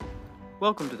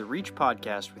Welcome to the Reach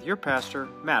Podcast with your pastor,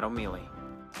 Matt O'Mealy.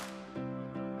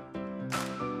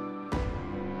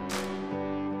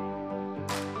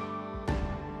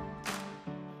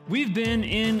 We've been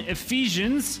in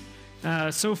Ephesians.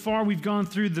 So far, we've gone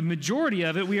through the majority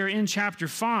of it. We are in chapter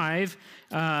 5.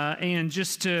 And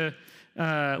just to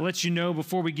let you know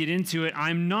before we get into it,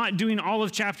 I'm not doing all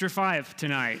of chapter 5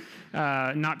 tonight.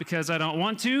 Not because I don't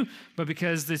want to, but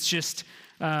because it's just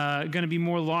going to be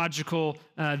more logical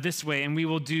this way. And we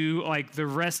will do like the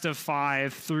rest of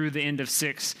 5 through the end of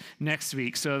 6 next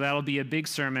week. So that'll be a big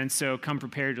sermon. So come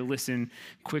prepared to listen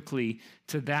quickly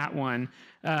to that one.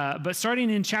 But starting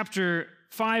in chapter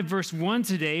 5, verse 1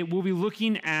 today, we'll be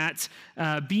looking at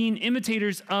being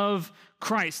imitators of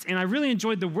Christ. And I really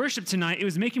enjoyed the worship tonight. It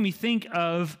was making me think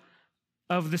of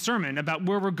the sermon about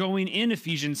where we're going in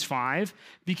Ephesians 5,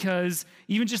 because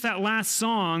even just that last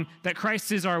song, that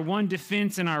Christ is our one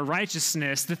defense and our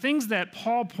righteousness, the things that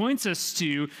Paul points us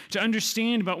to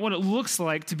understand about what it looks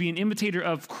like to be an imitator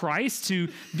of Christ, to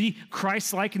be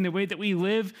Christ-like in the way that we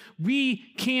live, we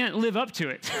can't live up to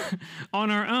it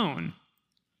on our own.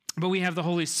 But we have the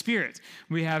Holy Spirit.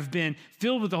 We have been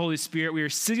filled with the Holy Spirit. We are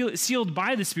sealed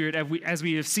by the Spirit, as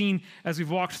we have seen, as we've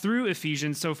walked through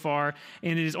Ephesians so far.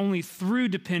 And it is only through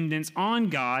dependence on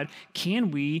God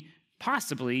can we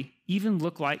possibly even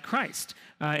look like Christ.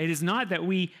 It is not that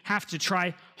we have to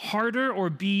try harder or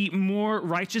be more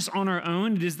righteous on our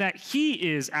own. It is that He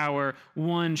is our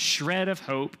one shred of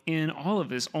hope in all of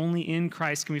this. Only in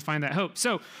Christ can we find that hope.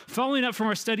 So, following up from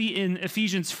our study in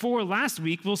Ephesians 4 last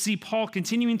week, we'll see Paul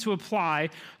continuing to apply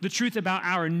the truth about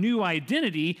our new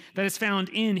identity that is found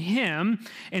in Him,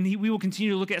 and we will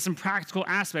continue to look at some practical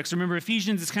aspects. Remember,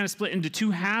 Ephesians is kind of split into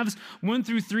 2 halves. 1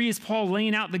 through 3 is Paul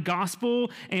laying out the gospel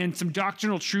and some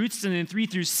doctrinal truths, and then 3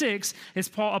 through 6 is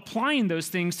Paul applying those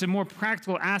things to more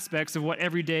practical aspects of what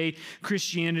everyday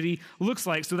Christianity looks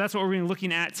like. So that's what we're going to be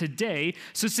looking at today.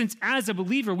 So since as a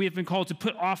believer, we have been called to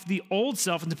put off the old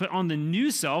self and to put on the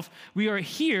new self, we are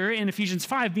here in Ephesians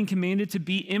 5 being commanded to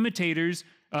be imitators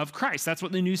of Christ. That's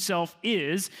what the new self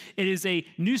is. It is a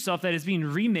new self that is being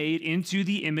remade into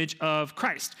the image of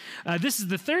Christ. This is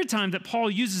the 3rd time that Paul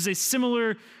uses a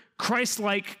similar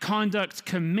Christ-like conduct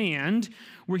command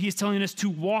where he is telling us to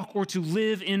walk or to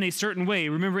live in a certain way.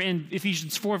 Remember in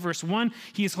Ephesians 4 verse 1,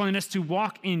 he is calling us to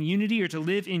walk in unity or to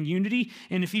live in unity.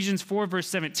 In Ephesians 4 verse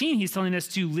 17, he's telling us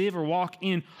to live or walk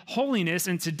in holiness.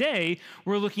 And today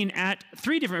we're looking at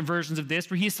 3 different versions of this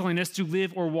where he's telling us to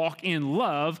live or walk in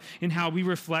love in how we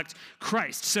reflect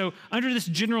Christ. So under this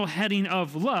general heading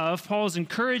of love, Paul is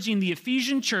encouraging the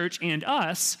Ephesian church and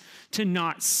us to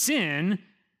not sin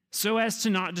so as to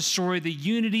not destroy the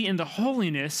unity and the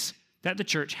holiness that the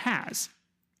church has.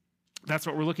 That's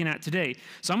what we're looking at today.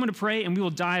 So I'm going to pray and we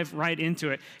will dive right into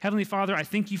it. Heavenly Father, I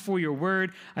thank you for your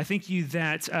word. I thank you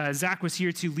that Zach was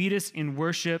here to lead us in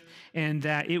worship and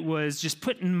that it was just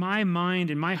put in my mind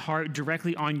and my heart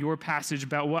directly on your passage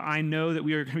about what I know that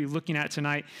we are going to be looking at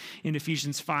tonight in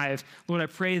Ephesians 5. Lord, I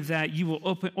pray that you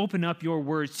will open up your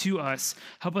word to us.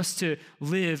 Help us to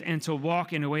live and to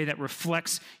walk in a way that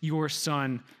reflects your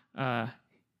Son,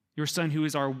 who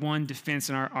is our one defense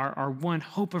and our one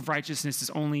hope of righteousness is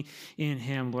only in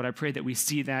him. Lord, I pray that we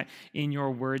see that in your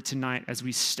word tonight as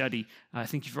we study.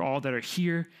 Thank you for all that are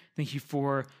here. Thank you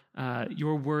for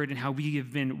your word and how we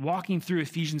have been walking through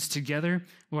Ephesians together.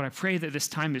 Lord, I pray that this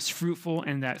time is fruitful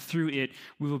and that through it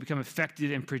we will become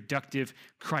effective and productive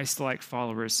Christ-like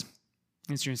followers.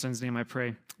 In your Son's name I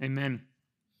pray. Amen.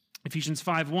 Ephesians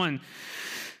 5:1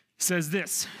 says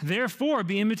this, "Therefore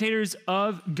be imitators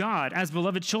of God as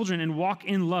beloved children and walk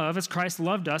in love as Christ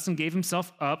loved us and gave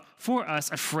himself up for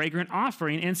us, a fragrant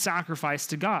offering and sacrifice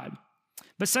to God.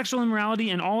 But sexual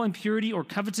immorality and all impurity or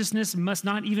covetousness must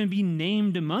not even be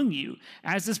named among you,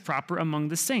 as is proper among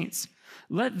the saints.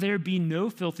 Let there be no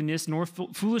filthiness, nor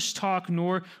foolish talk,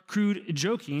 nor crude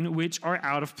joking, which are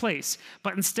out of place.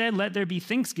 But instead let there be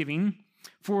thanksgiving.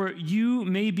 For you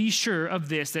may be sure of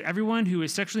this, that everyone who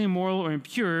is sexually immoral or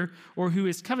impure, or who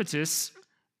is covetous,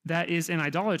 that is an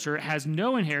idolater, has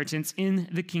no inheritance in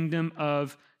the kingdom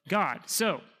of God."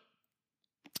 So,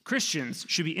 Christians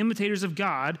should be imitators of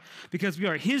God because we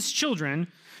are his children.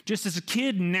 Just as a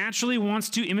kid naturally wants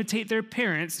to imitate their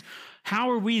parents, how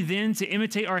are we then to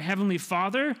imitate our Heavenly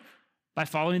Father? By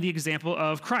following the example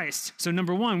of Christ. So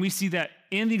number 1, we see that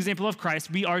in the example of Christ,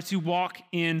 we are to walk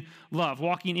in love,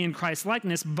 walking in Christ's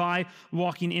likeness by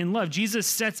walking in love. Jesus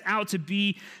sets out to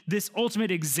be this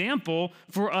ultimate example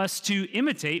for us to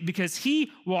imitate because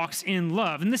he walks in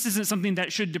love. And this isn't something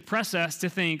that should depress us to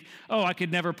think, oh, I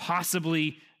could never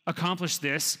possibly accomplish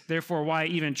this, therefore why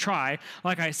even try?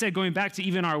 Like I said, going back to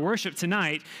even our worship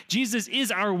tonight, Jesus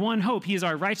is our one hope. He is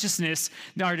our righteousness,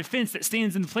 our defense that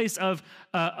stands in the place of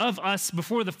us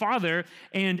before the Father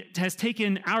and has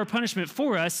taken our punishment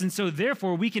for us. And so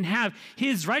therefore we can have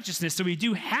his righteousness. So we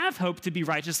do have hope to be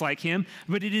righteous like him,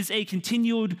 but it is a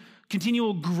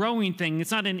continual growing thing.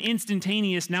 It's not an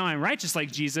instantaneous, now I'm righteous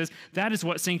like Jesus. That is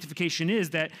what sanctification is.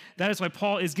 That is why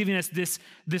Paul is giving us this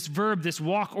verb, this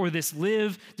walk or this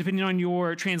live, depending on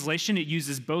your translation. It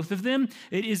uses both of them.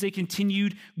 It is a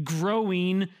continued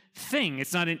growing thing.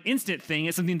 It's not an instant thing.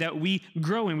 It's something that we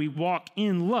grow in. We walk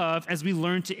in love as we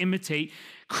learn to imitate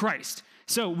Christ.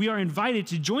 So we are invited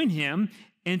to join him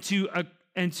and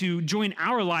to join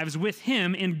our lives with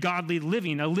him in godly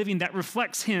living, a living that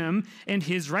reflects him and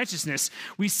his righteousness.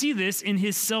 We see this in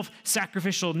his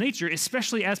self-sacrificial nature,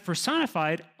 especially as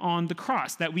personified on the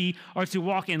cross, that we are to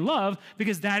walk in love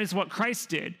because that is what Christ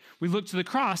did. We look to the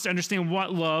cross to understand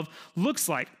what love looks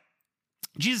like.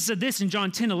 Jesus said this in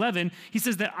John 10:11. He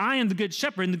says that I am the good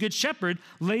shepherd, and the good shepherd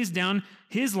lays down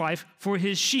his life for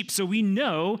his sheep. So we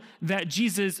know that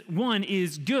Jesus, one,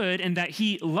 is good and that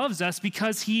he loves us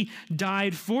because he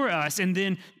died for us. And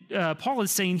then Paul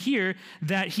is saying here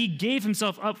that he gave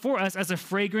himself up for us as a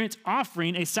fragrant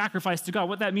offering, a sacrifice to God.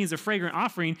 What that means, a fragrant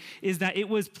offering, is that it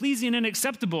was pleasing and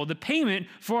acceptable. The payment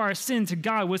for our sin to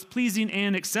God was pleasing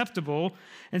and acceptable.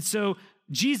 And so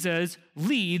Jesus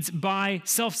leads by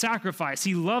self-sacrifice.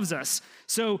 He loves us.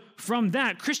 So from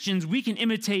that, Christians, we can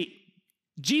imitate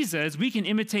Jesus. We can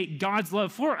imitate God's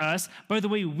love for us by the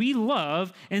way we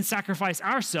love and sacrifice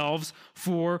ourselves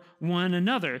for one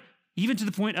another, even to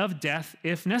the point of death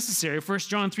if necessary. 1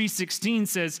 John 3:16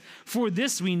 says, "For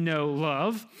this we know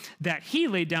love, that he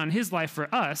laid down his life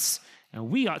for us, and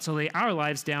we ought to lay our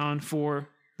lives down for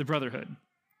the brotherhood."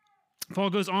 Paul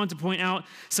goes on to point out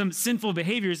some sinful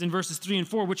behaviors in verses 3 and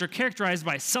 4, which are characterized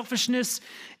by selfishness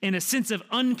and a sense of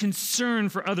unconcern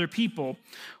for other people,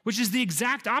 which is the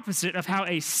exact opposite of how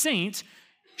a saint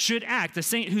should act, a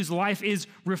saint whose life is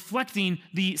reflecting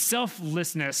the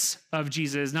selflessness of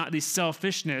Jesus, not the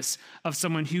selfishness of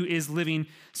someone who is living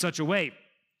such a way.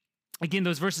 Again,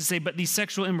 those verses say, "But the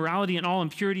sexual immorality and all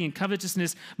impurity and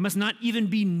covetousness must not even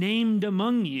be named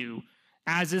among you,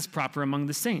 as is proper among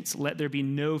the saints. Let there be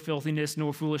no filthiness,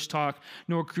 nor foolish talk,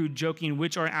 nor crude joking,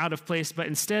 which are out of place, but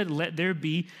instead let there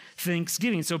be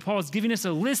thanksgiving." So Paul is giving us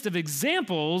a list of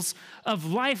examples of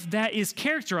life that is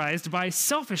characterized by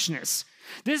selfishness.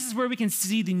 This is where we can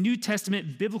see the New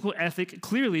Testament biblical ethic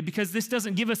clearly, because this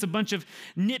doesn't give us a bunch of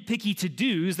nitpicky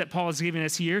to-dos that Paul is giving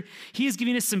us here. He is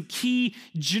giving us some key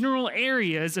general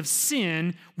areas of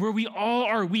sin where we all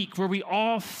are weak, where we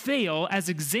all fail, as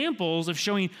examples of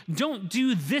showing, don't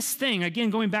do this thing. Again,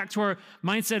 going back to our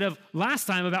mindset of last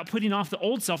time about putting off the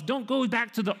old self. Don't go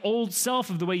back to the old self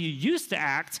of the way you used to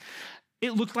act.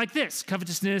 It looked like this: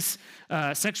 covetousness,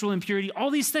 sexual impurity,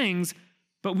 all these things.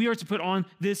 But we are to put on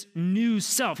this new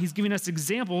self. He's giving us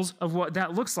examples of what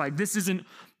that looks like. This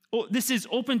is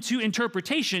open to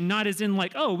interpretation, not as in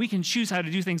like, oh, we can choose how to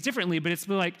do things differently, but it's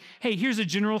like, hey, here's a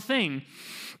general thing.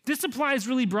 This applies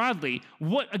really broadly.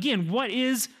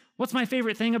 What's my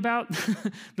favorite thing about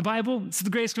the Bible? It's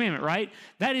the greatest commandment, right?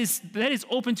 That is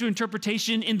open to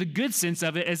interpretation in the good sense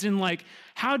of it, as in like,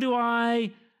 how do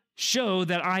I show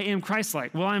that I am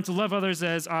Christ-like? Well, I am to love others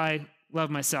as I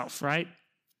love myself, right?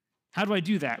 How do I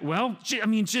do that? Well,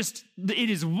 it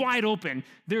is wide open.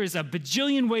 There is a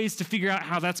bajillion ways to figure out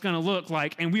how that's going to look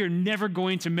like, and we are never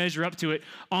going to measure up to it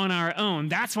on our own.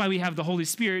 That's why we have the Holy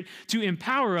Spirit to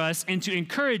empower us and to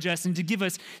encourage us and to give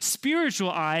us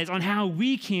spiritual eyes on how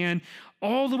we can,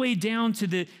 all the way down to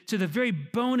the very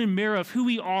bone and marrow of who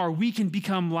we are, we can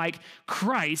become like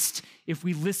Christ if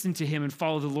we listen to him and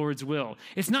follow the Lord's will.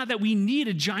 It's not that we need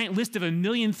a giant list of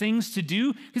 1,000,000 things to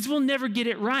do, because we'll never get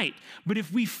it right. But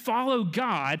if we follow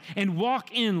God and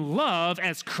walk in love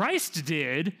as Christ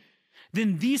did,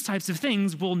 then these types of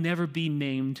things will never be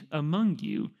named among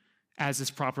you, as is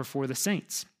proper for the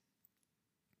saints.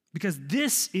 Because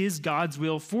this is God's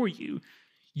will for you,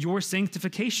 your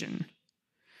sanctification.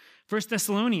 1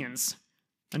 Thessalonians,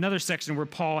 another section where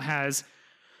Paul has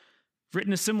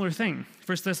written a similar thing.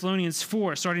 1 Thessalonians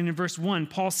 4, starting in verse 1,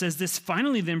 Paul says this: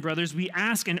 "Finally then, brothers, we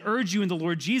ask and urge you in the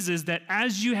Lord Jesus that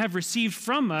as you have received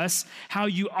from us how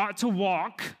you ought to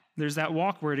walk," there's that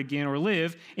walk word again, or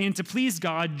live, "and to please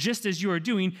God just as you are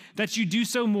doing, that you do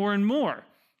so more and more."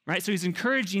 Right? So he's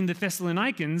encouraging the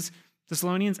Thessalonians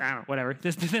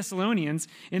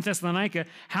in Thessalonica,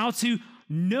 how to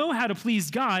know how to please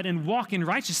God and walk in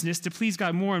righteousness to please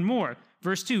God more and more.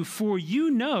 Verse 2, "For you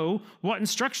know what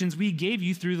instructions we gave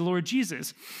you through the Lord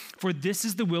Jesus. For this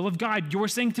is the will of God, your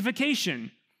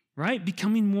sanctification." right?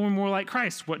 Becoming more and more like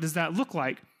Christ. What does that look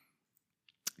like?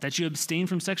 That you abstain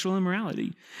from sexual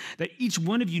immorality, that each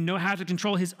one of you know how to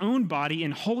control his own body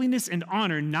in holiness and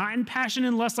honor, not in passion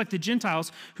and lust like the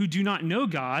Gentiles who do not know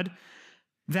God,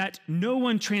 that no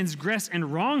one transgress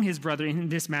and wrong his brother in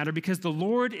this matter, because the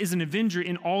Lord is an avenger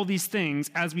in all these things,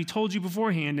 as we told you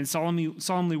beforehand and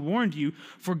solemnly warned you,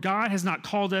 for God has not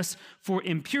called us for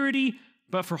impurity,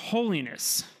 but for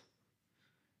holiness,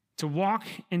 to walk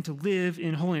and to live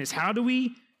in holiness. How do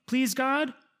we please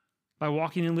God? By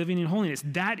walking and living in holiness.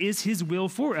 That is his will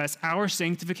for us, our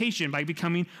sanctification, by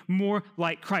becoming more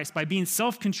like Christ, by being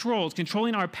self-controlled,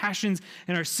 controlling our passions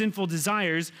and our sinful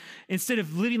desires, instead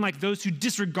of living like those who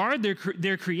disregard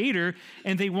their Creator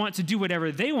and they want to do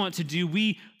whatever they want to do.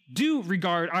 We do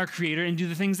regard our Creator and do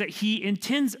the things that he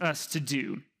intends us to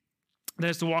do. That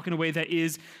is to walk in a way that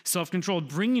is self-controlled,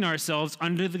 bringing ourselves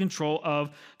under the control of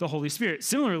the Holy Spirit.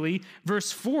 Similarly,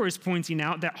 verse 4 is pointing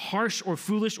out that harsh or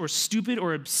foolish or stupid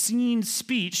or obscene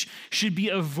speech should be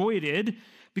avoided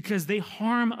because they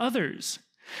harm others.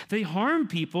 They harm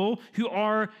people who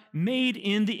are made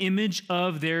in the image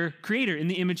of their Creator, in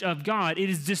the image of God. It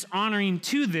is dishonoring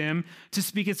to them to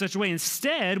speak in such a way.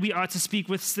 Instead, we ought to speak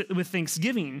with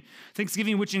thanksgiving.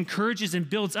 Thanksgiving which encourages and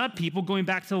builds up people. Going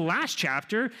back to the last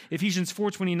chapter, Ephesians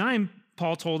 4:29,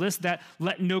 Paul told us that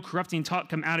let no corrupting talk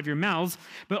come out of your mouths,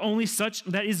 but only such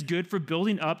that is good for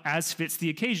building up as fits the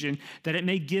occasion, that it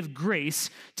may give grace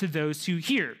to those who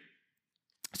hear.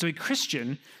 So a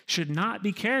Christian should not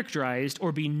be characterized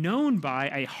or be known by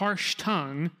a harsh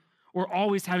tongue or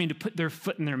always having to put their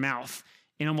foot in their mouth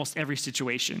in almost every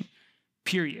situation,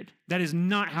 period. That is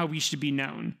not how we should be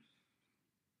known.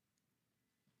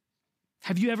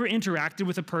 Have you ever interacted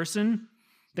with a person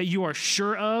that you are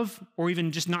sure of, or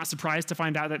even just not surprised to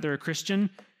find out that they're a Christian,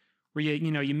 where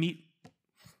you meet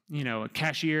a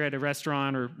cashier at a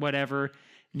restaurant or whatever,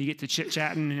 and you get to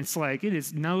chit-chatting, and it's like, it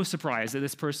is no surprise that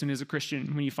this person is a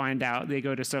Christian when you find out they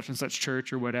go to such and such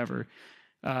church or whatever.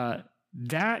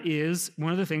 That is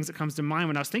one of the things that comes to mind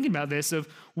when I was thinking about this, of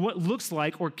what looks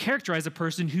like or characterize a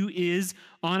person who is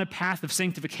on a path of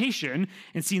sanctification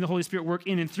and seeing the Holy Spirit work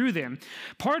in and through them.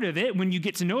 Part of it, when you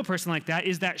get to know a person like that,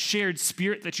 is that shared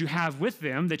spirit that you have with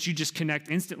them that you just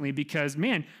connect instantly because,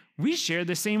 man, we share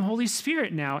the same Holy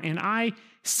Spirit now, and I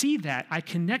see that. I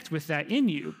connect with that in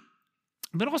you.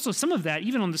 But also some of that,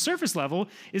 even on the surface level,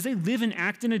 is they live and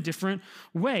act in a different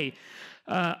way.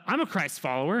 I'm a Christ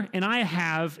follower, and I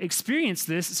have experienced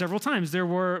this several times. There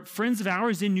were friends of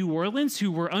ours in New Orleans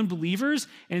who were unbelievers,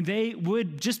 and they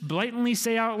would just blatantly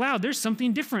say out loud, there's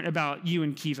something different about you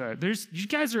and Kiva. You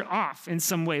guys are off in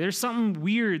some way. There's something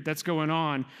weird that's going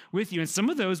on with you. And some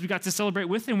of those we got to celebrate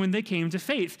with them when they came to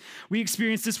faith. We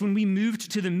experienced this when we moved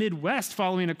to the Midwest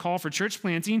following a call for church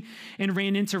planting and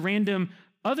ran into random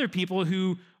other people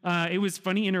who, it was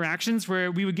funny interactions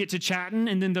where we would get to chatting,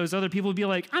 and then those other people would be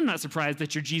like, I'm not surprised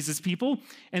that you're Jesus people.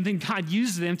 And then God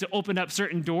used them to open up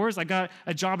certain doors. I got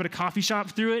a job at a coffee shop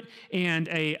through it, and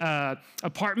a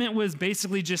apartment was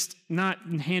basically just not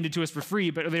handed to us for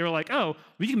free, but they were like, oh,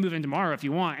 we can move in tomorrow if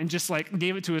you want, and just like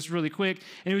gave it to us really quick.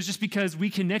 And it was just because we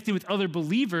connected with other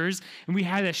believers, and we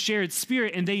had a shared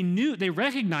spirit, and they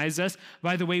recognized us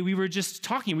by the way we were just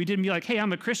talking. We didn't be like, hey,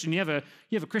 I'm a Christian. You have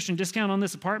a Christian discount on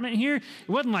this apartment here? It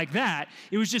wasn't like that.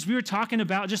 It was just, we were talking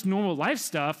about just normal life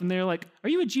stuff, and they're like, are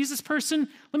you a Jesus person?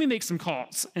 Let me make some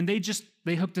calls. And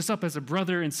they hooked us up as a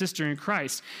brother and sister in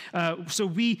Christ. So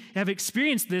we have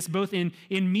experienced this both in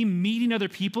me meeting other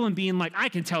people and being like, I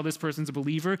can tell this person's a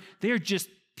believer. They're just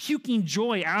puking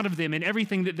joy out of them in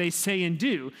everything that they say and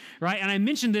do, right? And I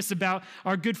mentioned this about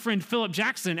our good friend Philip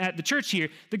Jackson at the church here.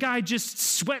 The guy just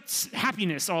sweats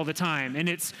happiness all the time, and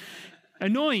it's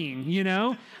annoying,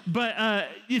 but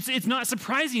it's not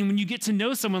surprising when you get to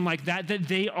know someone like that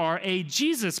they are a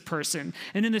Jesus person.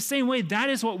 And in the same way, that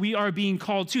is what we are being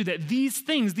called to, that these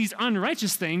things, these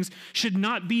unrighteous things, should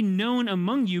not be known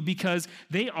among you because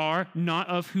they are not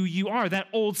of who you are. That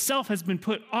old self has been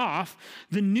put off.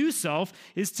 The new self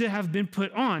is to have been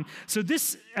put on. So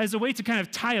this, as a way to kind of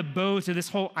tie a bow to this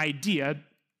whole idea,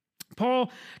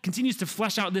 Paul continues to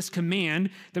flesh out this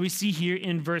command that we see here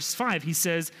in verse 5. He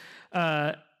says,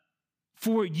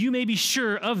 for you may be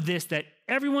sure of this, that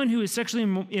everyone who is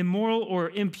sexually immoral or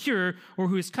impure or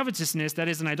who is covetousness, that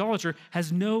is an idolater,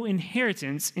 has no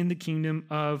inheritance in the kingdom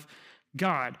of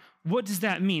God. What does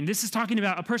that mean? This is talking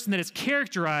about a person that is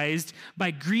characterized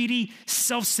by greedy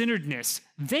self-centeredness.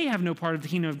 They have no part of the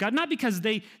kingdom of God, not because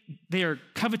they are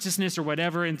covetousness or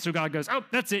whatever, and so God goes, oh,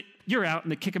 that's it, you're out,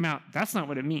 and they kick them out. That's not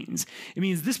what it means. It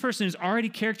means this person is already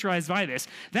characterized by this.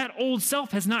 That old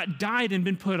self has not died and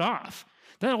been put off.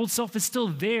 That old self is still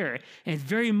there and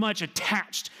very much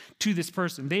attached to this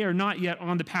person. They are not yet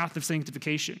on the path of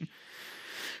sanctification.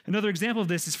 Another example of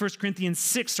this is 1 Corinthians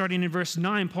 6, starting in verse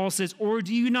 9. Paul says, "Or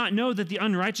do you not know that the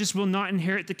unrighteous will not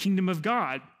inherit the kingdom of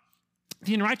God?"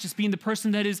 The unrighteous being the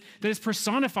person that is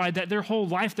personified, that their whole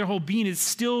life, their whole being is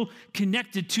still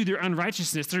connected to their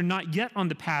unrighteousness. They're not yet on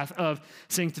the path of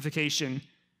sanctification.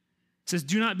 It says,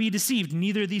 "Do not be deceived.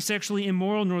 Neither the sexually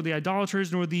immoral, nor the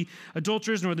idolaters, nor the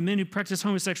adulterers, nor the men who practice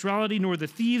homosexuality, nor the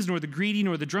thieves, nor the greedy,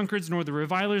 nor the drunkards, nor the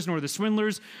revilers, nor the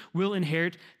swindlers will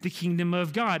inherit the kingdom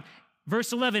of God."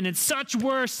 Verse 11, "And such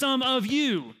were some of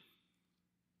you."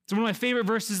 It's one of my favorite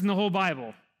verses in the whole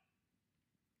Bible.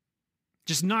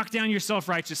 Just knock down your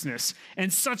self-righteousness.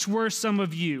 "And such were some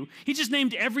of you." He just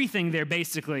named everything there,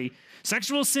 basically.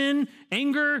 Sexual sin,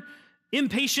 anger,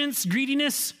 impatience,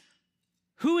 greediness.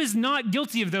 Who is not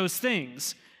guilty of those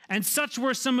things? "And such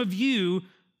were some of you,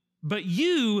 but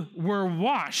you were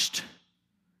washed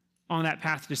on that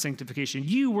path to sanctification."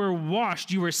 You were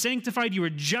washed, you were sanctified, you were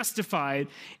justified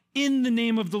in the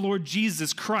name of the Lord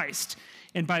Jesus Christ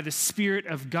and by the Spirit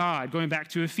of God. Going back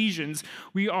to Ephesians,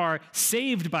 we are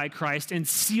saved by Christ and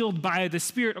sealed by the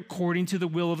Spirit according to the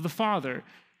will of the Father.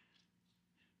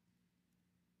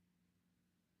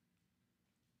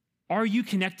 Are you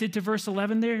connected to verse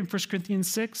 11 there in 1 Corinthians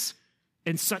 6?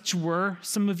 "And such were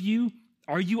some of you."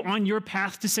 Are you on your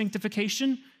path to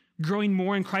sanctification, growing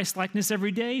more in Christ-likeness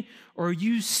every day? Or are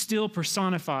you still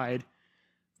personified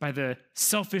by the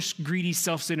selfish, greedy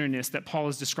self-centeredness that Paul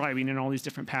is describing in all these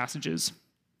different passages?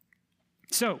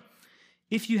 So,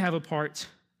 if you have a part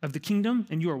of the kingdom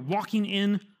and you are walking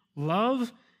in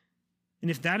love,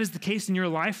 and if that is the case in your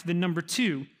life, then number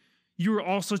 2, you are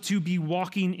also to be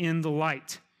walking in the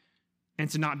light and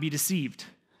to not be deceived.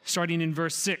 Starting in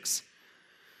verse 6,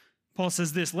 Paul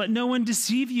says this, "Let no one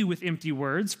deceive you with empty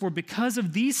words, for because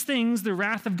of these things the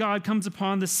wrath of God comes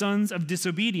upon the sons of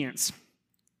disobedience.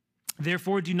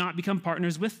 Therefore, do not become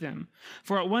partners with them.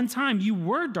 For at one time you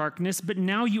were darkness, but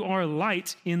now you are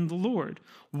light in the Lord.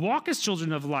 Walk as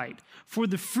children of light, for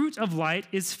the fruit of light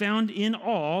is found in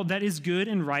all that is good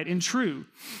and right and true.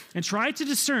 And try to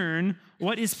discern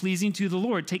what is pleasing to the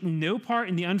Lord. Take no part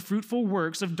in the unfruitful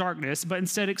works of darkness, but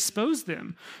instead expose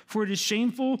them. For it is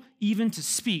shameful even to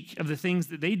speak of the things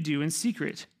that they do in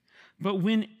secret. But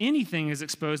when anything is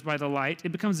exposed by the light,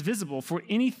 it becomes visible, for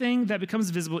anything that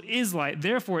becomes visible is light.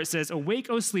 Therefore, it says, 'Awake,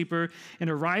 O sleeper, and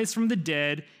arise from the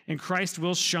dead, and Christ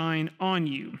will shine on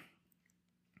you.'"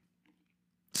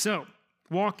 So,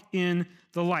 walk in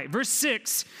the light. Verse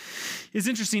 6 is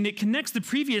interesting. It connects the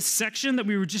previous section that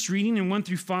we were just reading in 1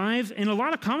 through 5, and a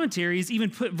lot of commentaries even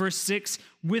put verse 6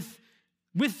 with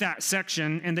that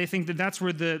section, and they think that that's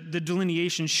where the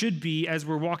delineation should be as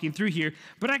we're walking through here.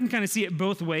 But I can kind of see it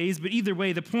both ways. But either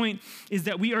way, the point is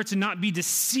that we are to not be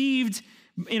deceived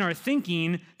in our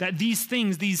thinking that these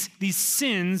things, these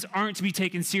sins, aren't to be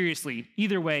taken seriously.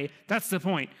 Either way, that's the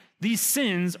point. These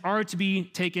sins are to be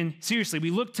taken seriously. We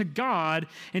look to God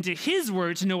and to His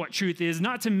word to know what truth is,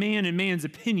 not to man and man's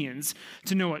opinions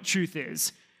to know what truth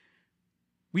is.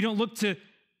 We don't look to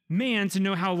man to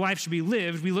know how life should be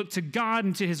lived. We look to God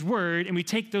and to His word, and we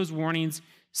take those warnings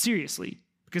seriously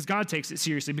because God takes it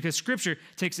seriously, because Scripture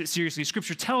takes it seriously.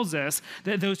 Scripture tells us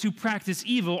that those who practice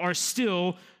evil are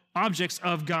still objects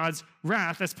of God's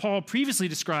wrath, as Paul previously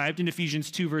described in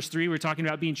Ephesians 2, verse 3. We're talking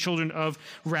about being children of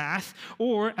wrath.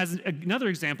 Or, as another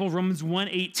example, Romans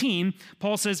 1:18,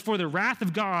 Paul says, "For the wrath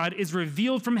of God is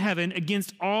revealed from heaven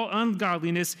against all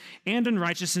ungodliness and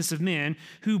unrighteousness of men,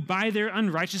 who by their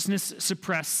unrighteousness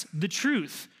suppress the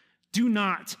truth. Do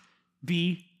not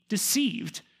be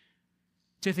deceived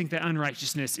to think that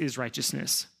unrighteousness is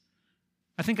righteousness."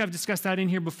 I think I've discussed that in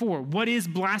here before. What is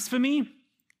blasphemy?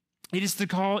 It is to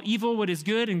call evil what is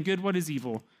good and good what is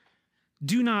evil.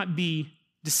 Do not be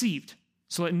deceived.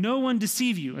 So let no one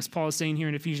deceive you, as Paul is saying here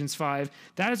in Ephesians 5.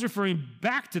 That is referring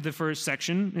back to the first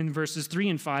section in verses 3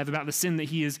 and 5 about the sin that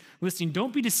he is listing.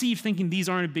 Don't be deceived thinking these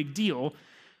aren't a big deal.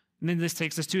 And then this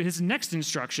takes us to his next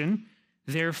instruction.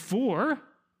 Therefore,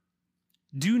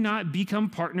 do not become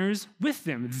partners with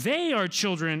them. They are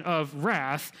children of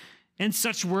wrath, and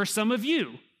such were some of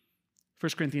you.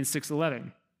 1 Corinthians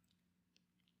 6:11.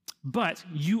 But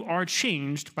you are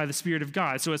changed by the Spirit of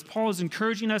God. So as Paul is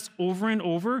encouraging us over and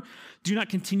over, do not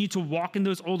continue to walk in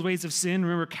those old ways of sin.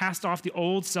 Remember, cast off the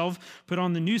old self, put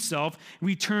on the new self.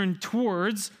 We turn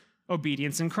towards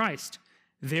obedience in Christ.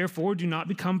 Therefore, do not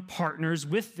become partners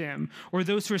with them, or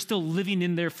those who are still living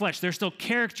in their flesh. They're still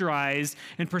characterized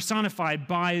and personified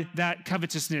by that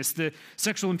covetousness, the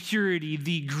sexual impurity,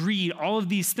 the greed, all of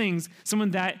these things.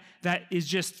 Someone that is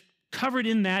just covered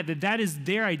in that is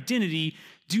their identity.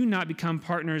 do not become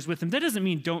partners with them. That doesn't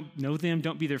mean don't know them,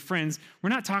 don't be their friends. We're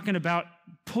not talking about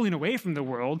pulling away from the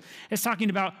world. It's talking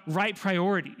about right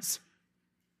priorities.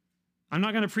 I'm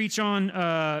not going to preach on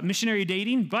missionary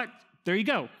dating, but there you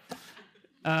go.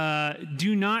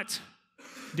 Do not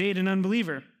date an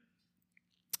unbeliever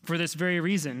for this very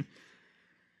reason.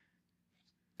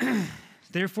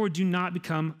 Therefore, do not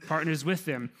become partners with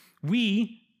them.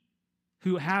 We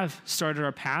who have started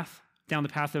our path, down the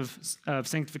path of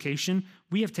sanctification,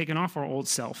 we have taken off our old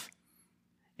self.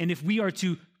 And if we are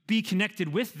to be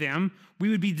connected with them, we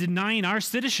would be denying our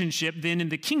citizenship then in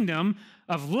the kingdom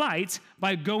of light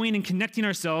by going and connecting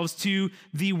ourselves to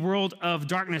the world of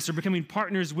darkness or becoming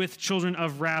partners with children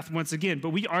of wrath once again. But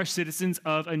we are citizens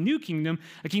of a new kingdom,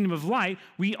 a kingdom of light.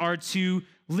 We are to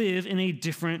live in a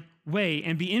different way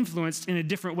and be influenced in a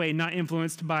different way, not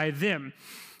influenced by them.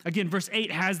 Again, verse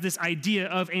 8 has this idea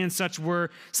of, and such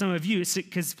were some of you,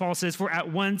 because Paul says, for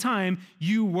at one time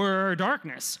you were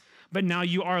darkness, but now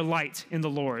you are light in the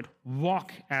Lord.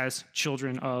 Walk as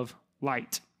children of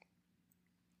light.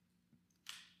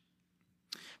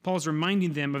 Paul's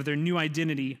reminding them of their new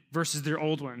identity versus their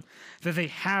old one, that they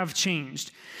have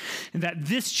changed, and that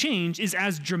this change is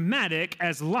as dramatic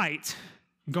as light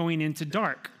going into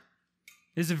dark.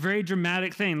 It is a very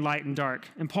dramatic thing, light and dark.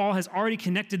 And Paul has already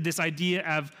connected this idea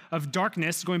of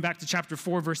darkness, going back to chapter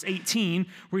 4, verse 18,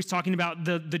 where he's talking about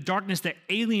the darkness that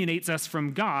alienates us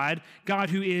from God, God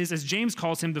who is, as James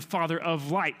calls him, the Father of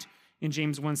light in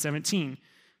James 1:17.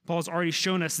 Paul's already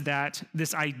shown us that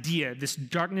this idea, this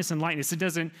darkness and lightness, it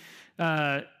doesn't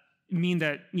mean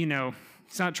that,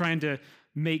 it's not trying to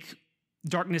make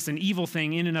darkness an evil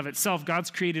thing in and of itself. God's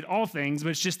created all things, but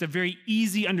it's just a very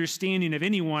easy understanding of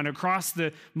anyone across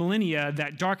the millennia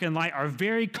that dark and light are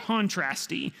very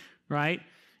contrasty, right?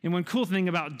 And one cool thing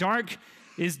about dark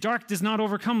is dark does not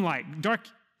overcome light. Dark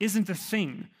isn't a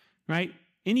thing, right?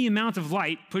 Any amount of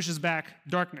light pushes back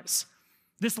darkness.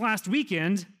 This last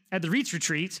weekend at the Reach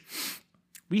Retreat,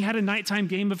 we had a nighttime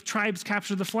game of Tribes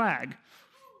Capture the Flag.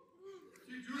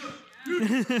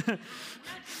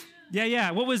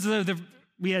 Yeah. What was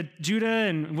we had Judah,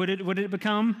 and what did it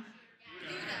become?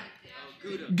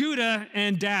 Gouda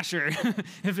and Dasher,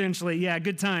 eventually. Yeah,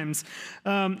 good times.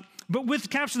 But with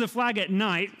Capture the Flag at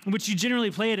night, which you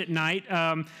generally play it at night,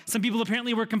 some people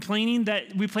apparently were complaining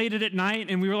that we played it at night,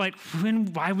 and we were like,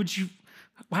 why would you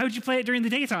play it during the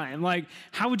daytime? Like,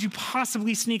 how would you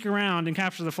possibly sneak around and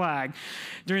capture the flag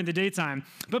during the daytime?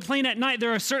 But playing at night,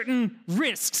 there are certain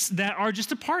risks that are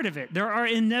just a part of it. There are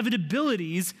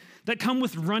inevitabilities that come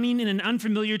with running in an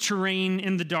unfamiliar terrain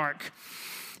in the dark.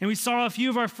 And we saw a few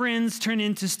of our friends turn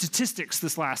into statistics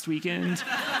this last weekend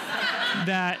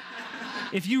that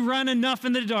if you run enough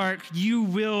in the dark, you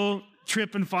will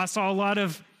trip and fall. I saw a lot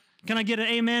of, can I get an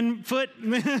amen foot?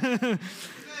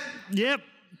 Yep.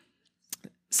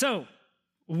 So,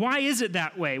 why is it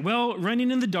that way? Well,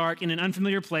 running in the dark in an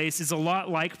unfamiliar place is a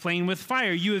lot like playing with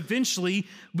fire. You eventually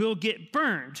will get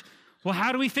burned. Well,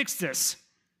 how do we fix this?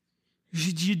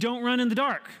 You don't run in the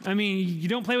dark. I mean, you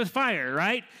don't play with fire,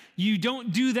 right? You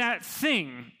don't do that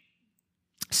thing.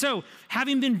 So,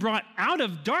 having been brought out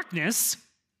of darkness,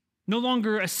 no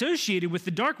longer associated with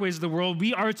the dark ways of the world,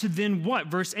 we are to then what?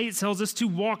 Verse 8 tells us to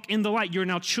walk in the light. You're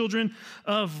now children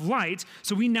of light.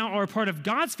 So we now are a part of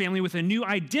God's family with a new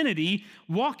identity.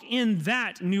 Walk in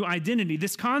that new identity.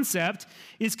 This concept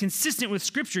is consistent with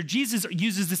Scripture. Jesus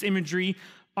uses this imagery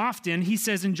often. He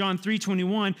says in John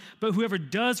 3:21, but whoever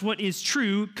does what is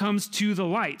true comes to the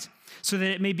light, so that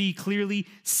it may be clearly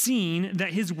seen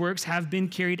that his works have been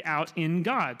carried out in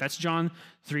God. That's John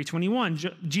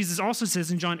 3:21. Jesus also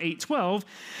says in John 8:12,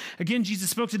 again, Jesus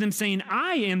spoke to them saying,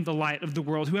 I am the light of the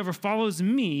world. Whoever follows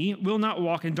me will not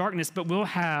walk in darkness, but will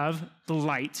have the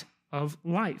light of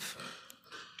life.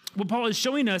 What Paul is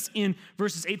showing us in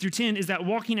verses 8 through 10 is that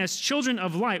walking as children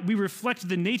of light, we reflect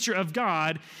the nature of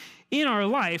God in our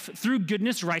life through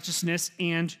goodness, righteousness,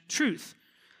 and truth.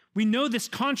 We know this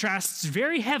contrasts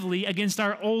very heavily against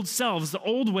our old selves, the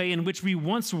old way in which we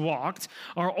once walked,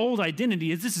 our old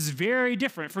identity. This is very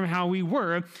different from how we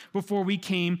were before we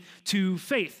came to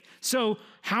faith. So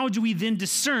how do we then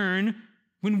discern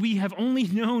when we have only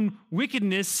known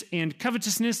wickedness and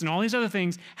covetousness and all these other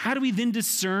things? How do we then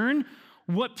discern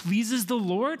what pleases the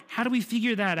Lord? How do we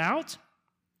figure that out?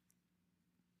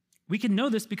 We can know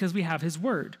this because we have his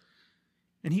word.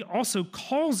 And he also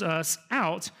calls us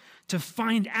out to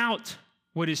find out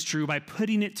what is true by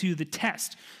putting it to the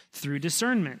test through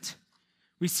discernment.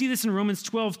 We see this in Romans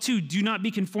 12:2. Do not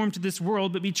be conformed to this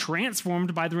world, but be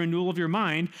transformed by the renewal of your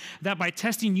mind, that by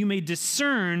testing you may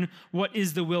discern what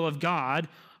is the will of God,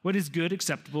 what is good,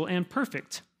 acceptable, and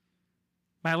perfect.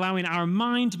 by allowing our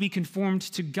mind to be conformed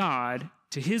to God,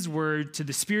 to his word, to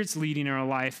the Spirit's leading in our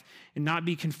life, and not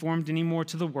be conformed anymore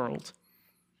to the world.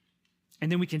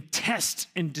 And then we can test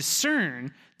and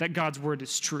discern that God's word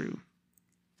is true.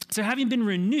 So having been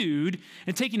renewed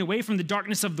and taken away from the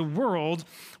darkness of the world,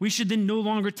 we should then no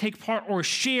longer take part or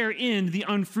share in the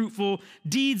unfruitful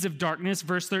deeds of darkness,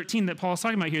 verse 13 that Paul is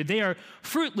talking about here. They are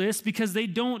fruitless because they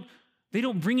don't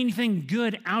bring anything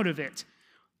good out of it.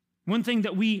 One thing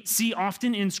that we see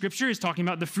often in Scripture is talking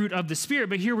about the fruit of the Spirit,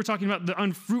 but here we're talking about the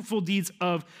unfruitful deeds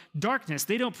of darkness.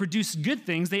 They don't produce good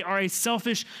things. They are a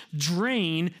selfish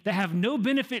drain that have no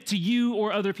benefit to you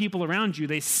or other people around you.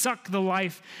 They suck the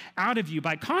life out of you.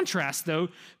 By contrast, though,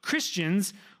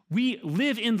 Christians, we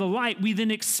live in the light. We then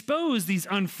expose these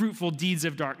unfruitful deeds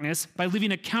of darkness by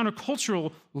living a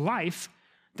countercultural life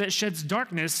that sheds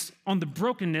darkness on the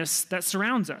brokenness that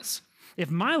surrounds us. If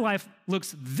my life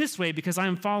looks this way because I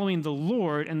am following the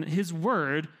Lord and his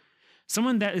word,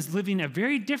 someone that is living a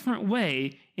very different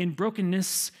way in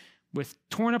brokenness, with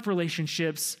torn up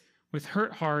relationships, with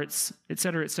hurt hearts,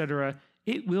 etc.,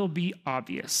 it will be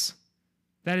obvious.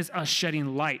 That is us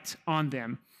shedding light on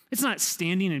them. It's not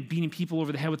standing and beating people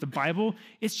over the head with the Bible.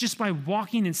 It's just by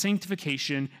walking in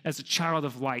sanctification as a child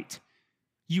of light.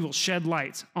 You will shed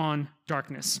light on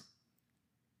darkness.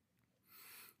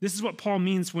 This is what Paul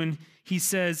means when he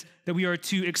says that we are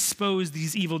to expose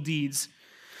these evil deeds.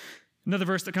 Another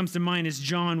verse that comes to mind is 1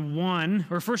 John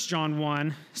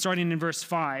 1, starting in verse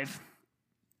 5.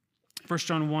 1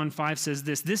 John 1:5 says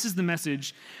this: "This is the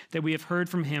message that we have heard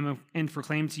from him and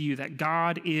proclaim to you, that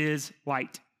God is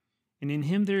light, and in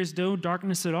him there is no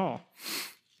darkness at all.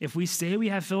 If we say we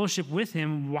have fellowship with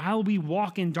him while we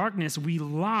walk in darkness, we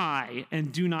lie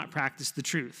and do not practice the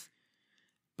truth.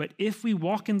 But if we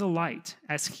walk in the light,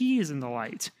 as he is in the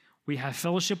light, we have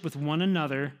fellowship with one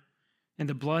another, and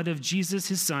the blood of Jesus,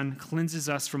 his son, cleanses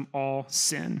us from all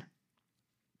sin."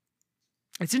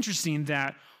 It's interesting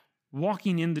that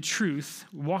walking in the truth,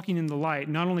 walking in the light,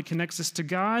 not only connects us to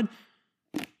God,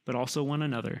 but also one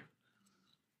another,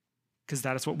 because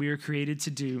that is what we are created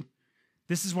to do.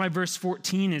 This is why verse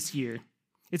 14 is here.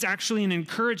 It's actually an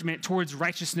encouragement towards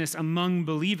righteousness among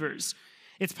believers.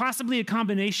 It's possibly a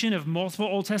combination of multiple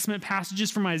Old Testament passages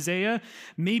from Isaiah,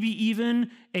 maybe even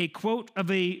a quote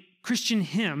of a Christian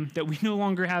hymn that we no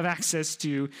longer have access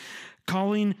to,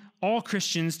 calling all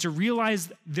Christians to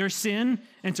realize their sin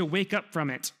and to wake up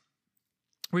from it,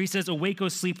 where he says, "Awake, O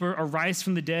sleeper, arise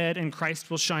from the dead, and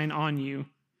Christ will shine on you."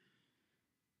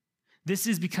 This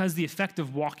is because the effect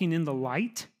of walking in the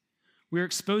light, we're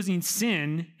exposing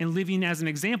sin and living as an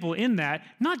example in that,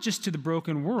 not just to the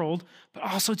broken world, but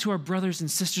also to our brothers and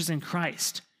sisters in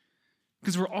Christ.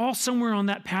 Because we're all somewhere on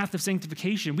that path of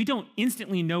sanctification. We don't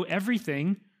instantly know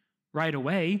everything right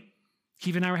away.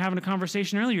 Keith and I were having a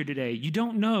conversation earlier today. You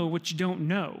don't know what you don't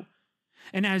know.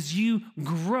 And as you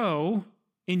grow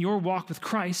in your walk with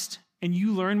Christ and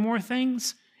you learn more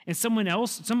things, and someone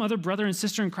else, some other brother and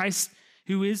sister in Christ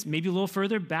who is maybe a little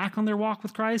further back on their walk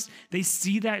with Christ, they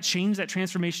see that change, that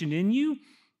transformation in you,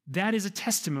 that is a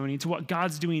testimony to what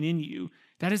God's doing in you.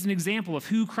 That is an example of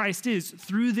who Christ is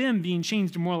through them being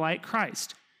changed more like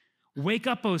Christ. Wake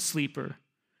up, O sleeper.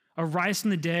 Arise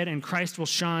from the dead, and Christ will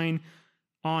shine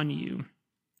on you.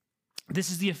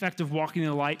 This is the effect of walking in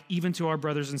the light, even to our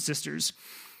brothers and sisters.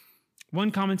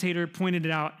 One commentator pointed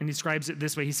it out and describes it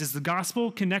this way. He says, "The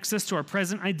gospel connects us to our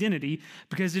present identity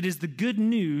because it is the good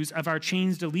news of our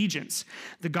changed allegiance.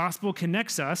 The gospel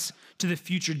connects us to the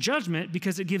future judgment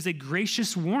because it gives a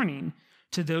gracious warning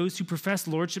to those who profess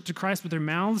lordship to Christ with their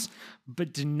mouths,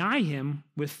 but deny him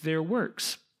with their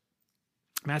works."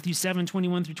 Matthew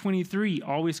 7:21-23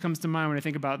 always comes to mind when I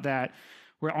think about that,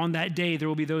 where on that day there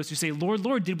will be those who say, "Lord,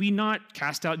 Lord, did we not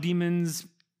cast out demons,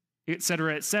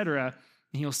 etc., etc.?"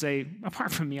 And he'll say,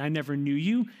 "Apart from me, I never knew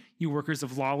you, you workers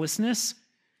of lawlessness,"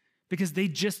 because they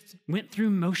just went through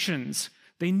motions.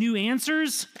 They knew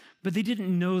answers, but they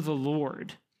didn't know the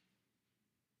Lord.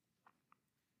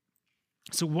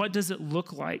 So what does it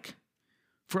look like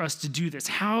for us to do this?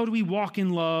 How do we walk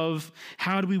in love?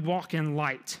 How do we walk in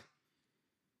light?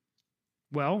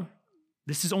 Well,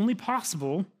 this is only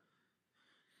possible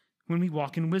when we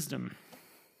walk in wisdom.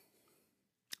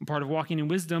 Part of walking in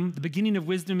wisdom, the beginning of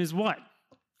wisdom is what?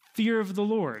 Fear of the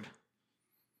Lord.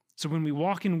 So when we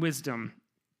walk in wisdom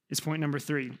is point number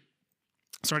 3.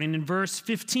 Starting in verse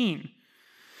 15,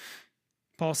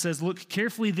 Paul says, "Look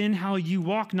carefully then how you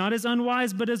walk, not as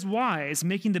unwise, but as wise,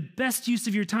 making the best use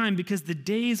of your time, because the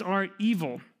days are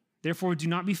evil. Therefore do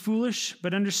not be foolish,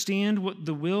 but understand what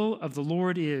the will of the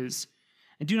Lord is.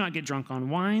 And do not get drunk on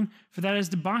wine, for that is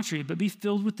debauchery, but be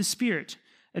filled with the Spirit,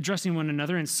 addressing one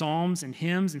another in psalms and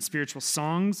hymns and spiritual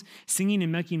songs, singing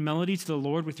and making melody to the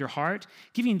Lord with your heart,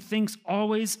 giving thanks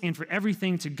always and for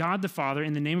everything to God the Father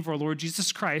in the name of our Lord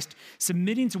Jesus Christ,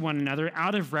 submitting to one another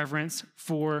out of reverence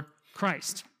for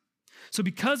Christ. So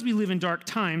because we live in dark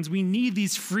times, we need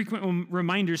these frequent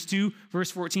reminders to,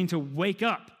 verse 14, to wake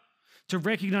up, to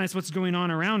recognize what's going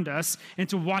on around us, and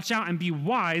to watch out and be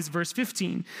wise, verse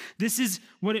 15. This is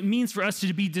what it means for us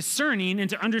to be discerning and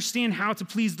to understand how to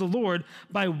please the Lord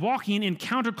by walking in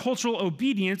countercultural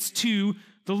obedience to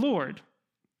the Lord.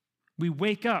 We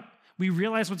wake up, we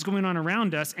realize what's going on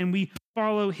around us, and we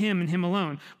follow him and him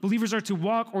alone. Believers are to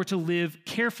walk or to live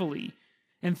carefully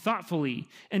and thoughtfully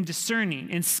and discerning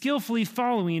and skillfully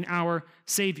following our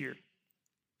Savior.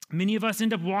 Many of us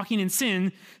end up walking in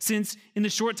sin since in the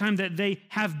short time that they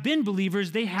have been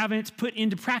believers, they haven't put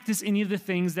into practice any of the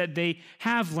things that they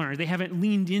have learned. They haven't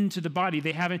leaned into the body.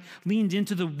 They haven't leaned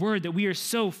into the word that we are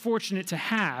so fortunate to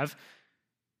have,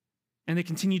 and they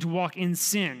continue to walk in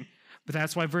sin. But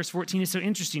that's why verse 14 is so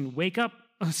interesting. Wake up,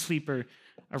 O sleeper,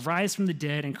 arise from the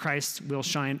dead, and Christ will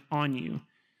shine on you.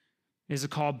 It is a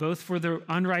call both for the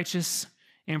unrighteous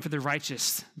and for the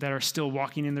righteous that are still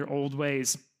walking in their old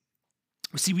ways.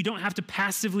 See, we don't have to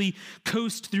passively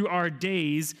coast through our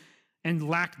days and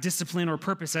lack discipline or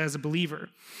purpose as a believer.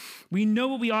 We know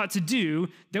what we ought to do,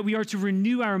 that we are to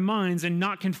renew our minds and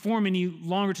not conform any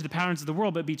longer to the patterns of the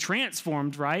world, but be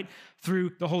transformed, right,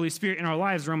 through the Holy Spirit in our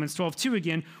lives, Romans 12:2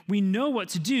 again. We know what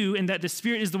to do, and that the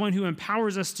Spirit is the one who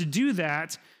empowers us to do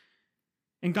that,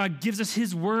 and God gives us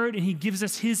his word, and he gives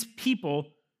us his people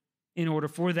in order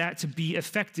for that to be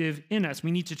effective in us.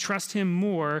 We need to trust him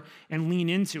more and lean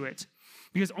into it.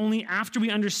 Because only after we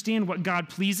understand what God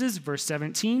pleases, verse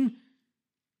 17,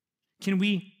 can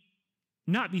we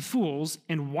not be fools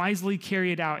and wisely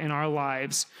carry it out in our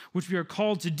lives, which we are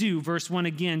called to do, verse 1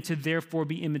 again, to therefore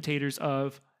be imitators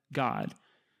of God,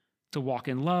 to walk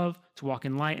in love, to walk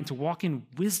in light, and to walk in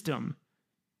wisdom,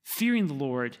 fearing the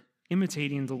Lord,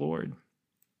 imitating the Lord.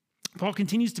 Paul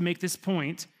continues to make this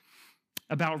point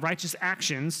about righteous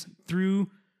actions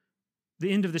through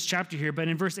the end of this chapter here, but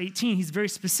in verse 18, he's very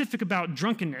specific about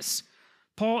drunkenness.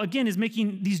 Paul, again, is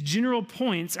making these general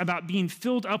points about being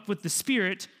filled up with the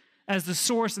Spirit as the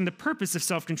source and the purpose of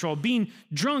self-control. Being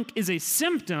drunk is a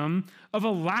symptom of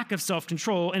a lack of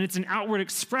self-control, and it's an outward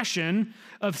expression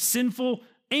of sinful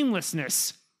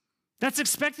aimlessness. That's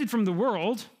expected from the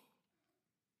world.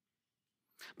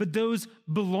 But those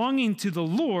belonging to the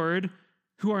Lord,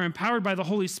 who are empowered by the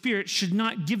Holy Spirit, should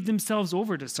not give themselves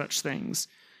over to such things,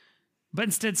 but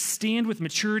instead stand with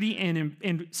maturity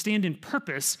and stand in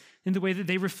purpose in the way that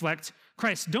they reflect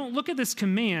Christ. Don't look at this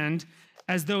command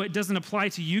as though it doesn't apply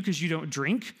to you because you don't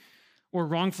drink, or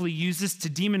wrongfully use this to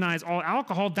demonize all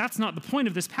alcohol. That's not the point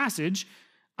of this passage.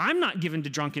 I'm not given to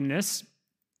drunkenness,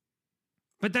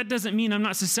 but that doesn't mean I'm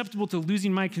not susceptible to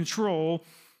losing my control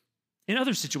in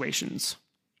other situations.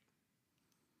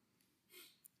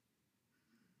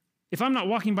 If I'm not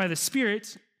walking by the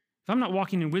Spirit, if I'm not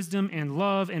walking in wisdom and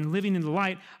love and living in the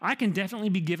light, I can definitely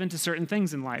be given to certain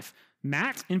things in life.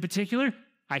 Matt, in particular,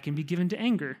 I can be given to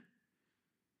anger.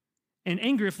 And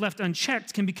anger, if left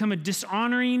unchecked, can become a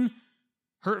dishonoring,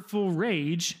 hurtful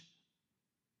rage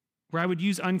where I would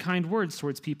use unkind words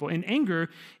towards people. In anger,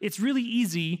 it's really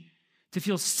easy to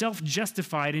feel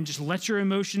self-justified and just let your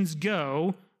emotions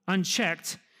go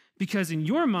unchecked because in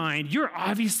your mind, you're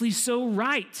obviously so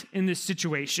right in this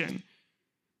situation.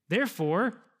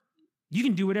 Therefore, you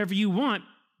can do whatever you want,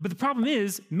 but the problem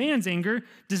is man's anger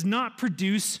does not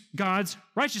produce God's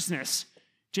righteousness.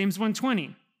 James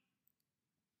 1:20.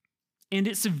 And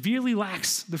it severely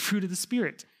lacks the fruit of the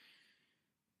Spirit.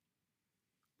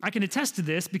 I can attest to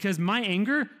this because my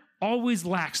anger always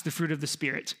lacks the fruit of the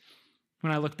Spirit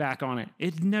when I look back on it.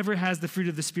 It never has the fruit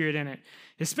of the Spirit in it,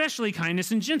 especially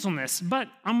kindness and gentleness. But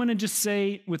I'm going to just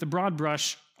say with a broad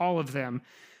brush, all of them.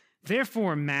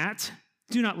 Therefore, Matt,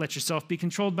 do not let yourself be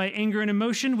controlled by anger and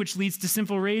emotion, which leads to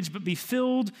sinful rage, but be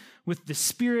filled with the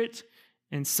Spirit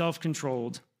and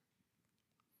self-controlled.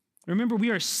 Remember, we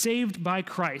are saved by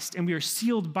Christ, and we are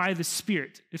sealed by the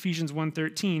Spirit, Ephesians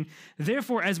 1:13.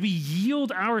 Therefore, as we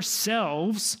yield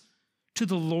ourselves to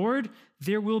the Lord,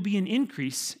 there will be an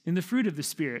increase in the fruit of the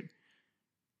Spirit.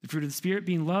 The fruit of the Spirit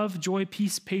being love, joy,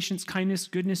 peace, patience, kindness,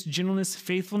 goodness, gentleness,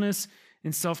 faithfulness,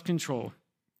 and self-control.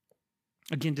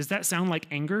 Again, does that sound like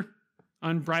anger?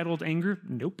 Unbridled anger?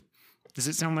 Nope. Does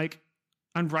it sound like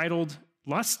unbridled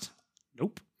lust?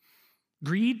 Nope.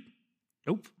 Greed?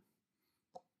 Nope.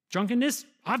 Drunkenness?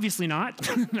 Obviously not.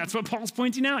 That's what Paul's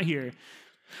pointing out here.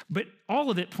 But all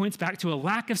of it points back to a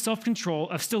lack of self-control,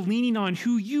 of still leaning on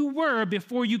who you were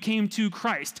before you came to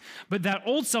Christ. But that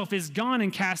old self is gone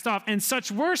and cast off, and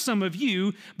such were some of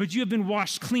you, but you have been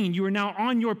washed clean. You are now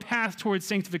on your path towards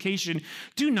sanctification.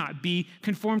 Do not be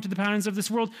conformed to the patterns of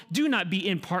this world. Do not be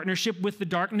in partnership with the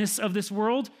darkness of this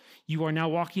world. You are now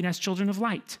walking as children of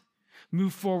light.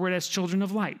 Move forward as children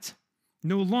of light,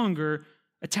 no longer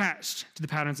attached to the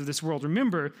patterns of this world.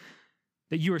 Remember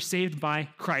that you are saved by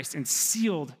Christ and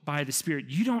sealed by the Spirit.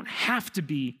 You don't have to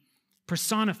be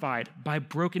personified by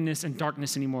brokenness and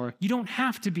darkness anymore. You don't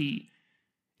have to be.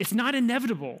 It's not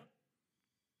inevitable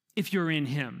if you're in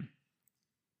Him.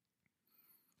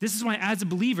 This is why, as a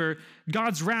believer,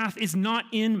 God's wrath is not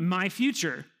in my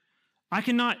future.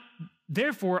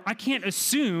 Therefore, I can't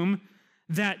assume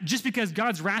that just because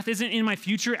God's wrath isn't in my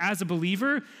future as a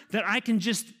believer, that I can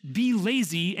just be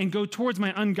lazy and go towards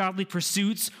my ungodly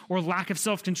pursuits or lack of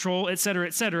self-control, et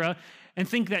cetera, and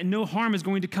think that no harm is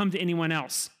going to come to anyone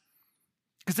else.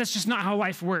 Because that's just not how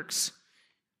life works.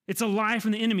 It's a lie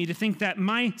from the enemy to think that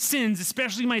my sins,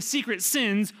 especially my secret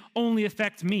sins, only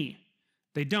affect me.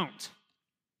 They don't.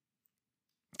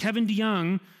 Kevin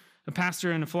DeYoung, a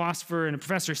pastor and a philosopher and a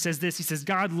professor, says this. He says,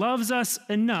 God loves us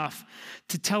enough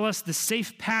to tell us the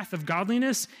safe path of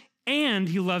godliness, and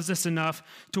He loves us enough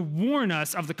to warn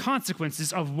us of the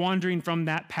consequences of wandering from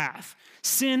that path.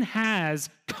 Sin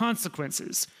has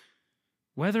consequences,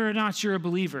 whether or not you're a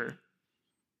believer.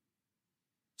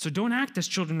 So don't act as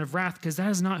children of wrath, because that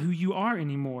is not who you are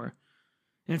anymore.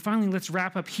 And finally, let's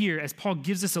wrap up here as Paul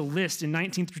gives us a list in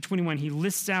 19 through 21. He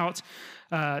lists out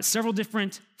several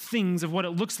different things of what it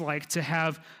looks like to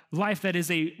have life that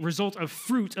is a result of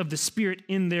fruit of the Spirit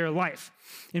in their life.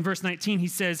 In verse 19, he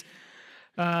says,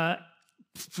 where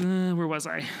was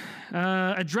I?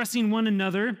 Addressing one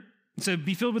another. So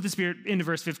be filled with the Spirit, into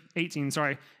verse 18,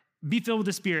 sorry. Be filled with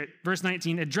the Spirit. Verse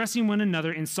 19, addressing one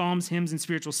another in psalms, hymns, and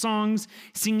spiritual songs,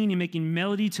 singing and making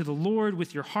melody to the Lord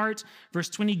with your heart. Verse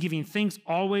 20, giving thanks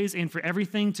always and for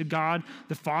everything to God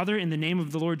the Father in the name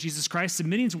of the Lord Jesus Christ,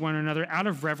 submitting to one another out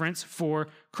of reverence for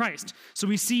Christ. So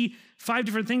we see 5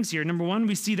 different things here. Number 1,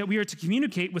 we see that we are to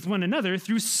communicate with one another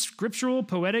through scriptural,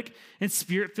 poetic, and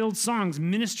spirit-filled songs,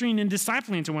 ministering and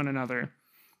discipling to one another.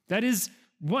 That is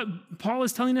what Paul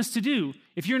is telling us to do.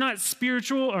 If you're not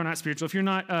if you're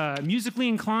not musically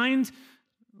inclined,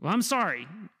 well, I'm sorry.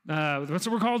 That's what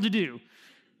we're called to do.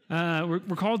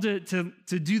 We're called to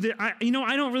do that. I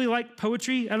don't really like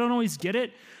poetry. I don't always get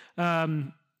it. But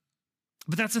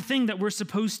that's a thing that we're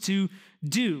supposed to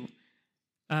do.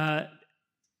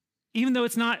 Even though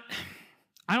it's not,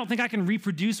 I don't think I can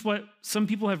reproduce what some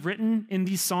people have written in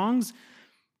these songs.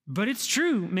 But it's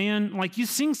true, man. Like, you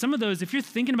sing some of those, if you're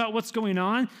thinking about what's going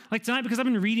on, like tonight, because I've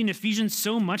been reading Ephesians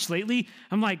so much lately,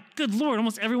 I'm like, good Lord,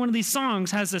 almost every one of these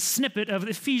songs has a snippet of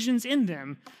Ephesians in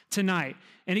them tonight.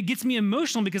 And it gets me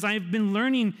emotional because I've been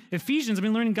learning Ephesians, I've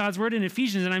been learning God's word in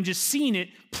Ephesians, and I'm just seeing it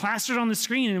plastered on the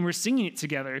screen, and we're singing it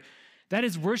together. That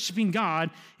is worshiping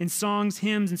God in songs,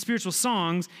 hymns, and spiritual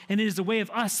songs, and it is a way of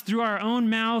us, through our own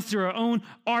mouth, through our own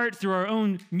art, through our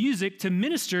own music, to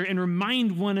minister and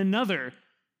remind one another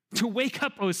to wake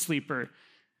up, O sleeper.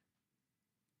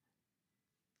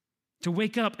 To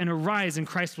wake up and arise, and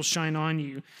Christ will shine on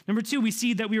you. Number 2, we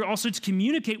see that we are also to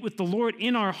communicate with the Lord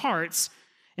in our hearts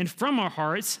and from our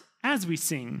hearts as we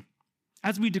sing.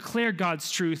 As we declare God's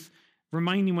truth,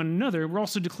 reminding one another, we're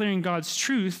also declaring God's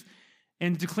truth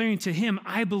and declaring to Him,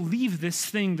 I believe this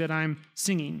thing that I'm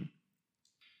singing.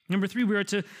 Number 3, we are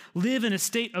to live in a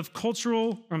state of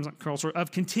continual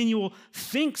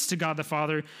thanks to God the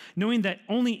Father, knowing that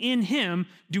only in Him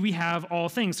do we have all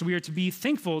things. So we are to be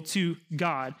thankful to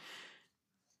God.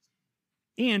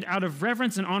 And out of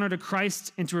reverence and honor to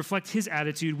Christ and to reflect His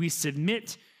attitude, we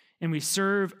submit and we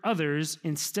serve others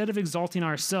instead of exalting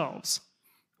ourselves.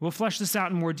 We'll flesh this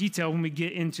out in more detail when we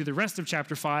get into the rest of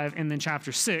chapter 5 and then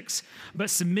chapter 6, but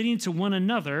submitting to one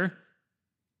another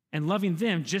and loving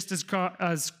them just as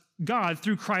God,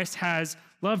 through Christ, has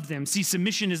loved them. See,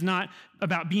 submission is not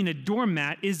about being a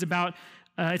doormat. It's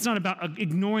not about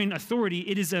ignoring authority.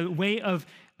 It is a way of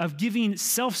giving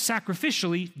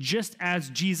self-sacrificially just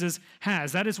as Jesus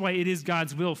has. That is why it is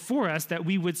God's will for us that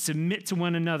we would submit to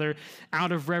one another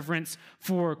out of reverence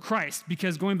for Christ.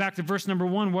 Because going back to verse number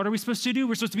 1, what are we supposed to do?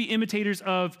 We're supposed to be imitators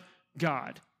of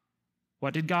God.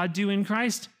 What did God do in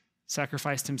Christ?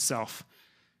 Sacrificed Himself.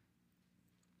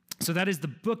 So that is the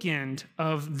bookend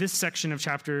of this section of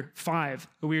chapter 5.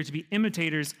 We are to be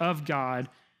imitators of God,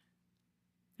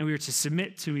 and we are to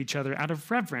submit to each other out of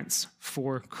reverence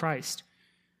for Christ.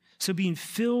 So being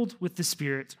filled with the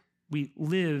Spirit, we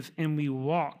live and we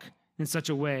walk in such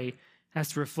a way as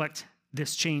to reflect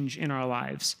this change in our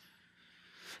lives.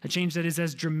 A change that is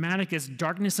as dramatic as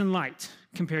darkness and light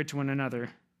compared to one another.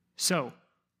 So,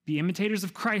 be imitators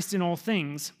of Christ in all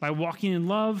things by walking in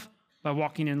love, by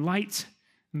walking in light,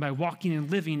 and by walking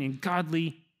and living in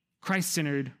godly,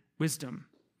 Christ-centered wisdom.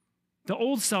 The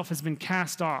old self has been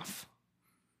cast off.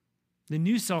 The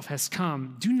new self has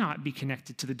come. Do not be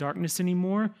connected to the darkness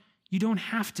anymore. You don't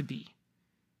have to be.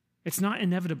 It's not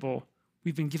inevitable.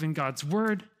 We've been given God's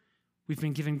word. We've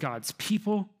been given God's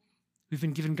people. We've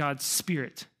been given God's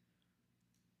spirit.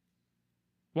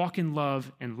 Walk in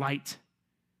love and light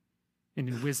and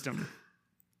in wisdom.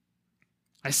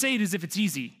 I say it as if it's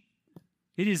easy.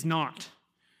 It is not.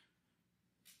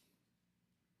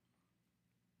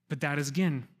 But that is,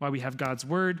 again, why we have God's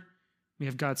word, we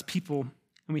have God's people,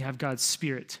 and we have God's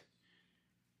spirit.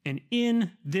 And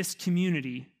in this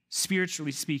community,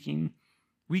 spiritually speaking,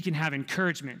 we can have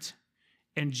encouragement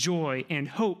and joy and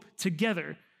hope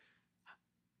together.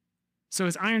 So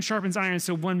as iron sharpens iron,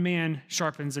 so one man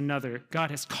sharpens another. God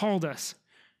has called us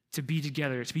to be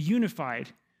together, to be unified.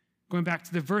 Going back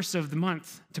to the verse of the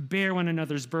month, to bear one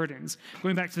another's burdens.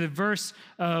 Going back to the verse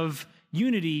of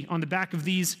unity on the back of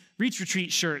these Reach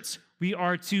Retreat shirts, we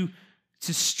are to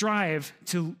strive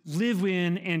to live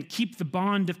in and keep the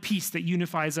bond of peace that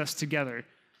unifies us together.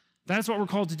 That's what we're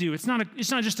called to do. It's not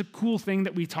just a cool thing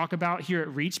that we talk about here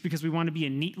at Reach because we want to be a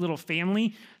neat little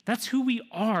family. That's who we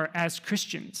are as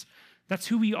Christians. That's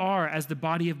who we are as the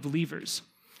body of believers.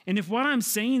 And if what I'm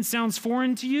saying sounds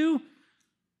foreign to you,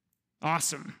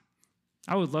 awesome.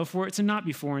 I would love for it to not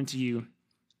be foreign to you.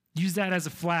 Use that as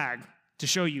a flag to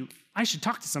show you, I should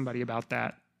talk to somebody about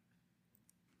that.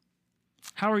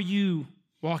 How are you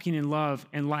walking in love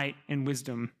and light and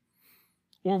wisdom?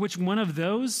 Or which one of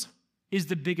those is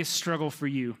the biggest struggle for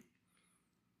you?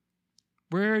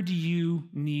 Where do you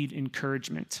need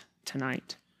encouragement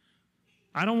tonight?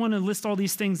 I don't want to list all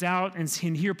these things out and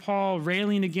hear Paul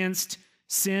railing against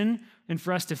sin and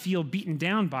for us to feel beaten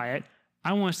down by it.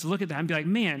 I want us to look at that and be like,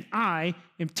 man, I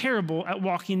am terrible at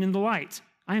walking in the light.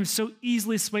 I am so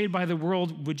easily swayed by the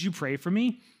world. Would you pray for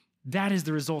me? That is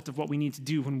the result of what we need to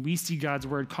do when we see God's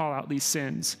word call out these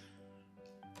sins,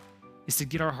 is to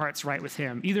get our hearts right with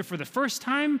him, either for the first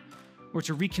time or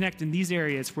to reconnect in these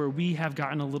areas where we have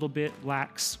gotten a little bit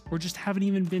lax or just haven't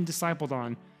even been discipled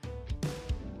on.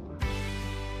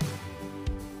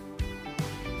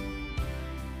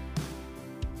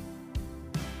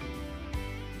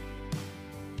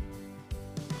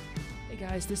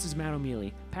 Guys, this is Matt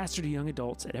O'Mealy, pastor to young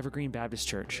adults at Evergreen Baptist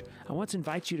Church. I want to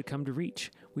invite you to come to Reach.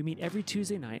 We meet every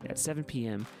Tuesday night at 7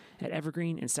 p.m. at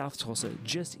Evergreen in South Tulsa,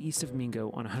 just east of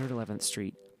Mingo on 111th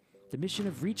Street. The mission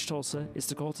of Reach Tulsa is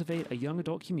to cultivate a young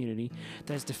adult community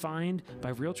that is defined by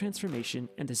real transformation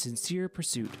and the sincere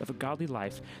pursuit of a godly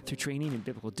life through training in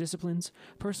biblical disciplines,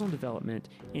 personal development,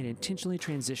 and intentionally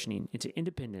transitioning into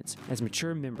independence as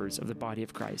mature members of the body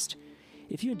of Christ.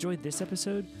 If you enjoyed this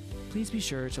episode, please be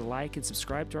sure to like and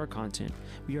subscribe to our content.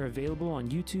 We are available on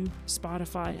YouTube,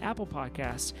 Spotify, Apple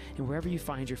Podcasts, and wherever you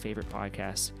find your favorite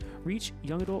podcasts. Reach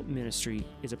Young Adult Ministry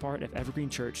is a part of Evergreen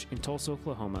Church in Tulsa,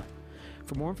 Oklahoma.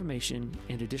 For more information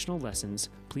and additional lessons,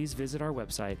 please visit our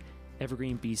website,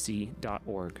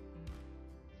 evergreenbc.org.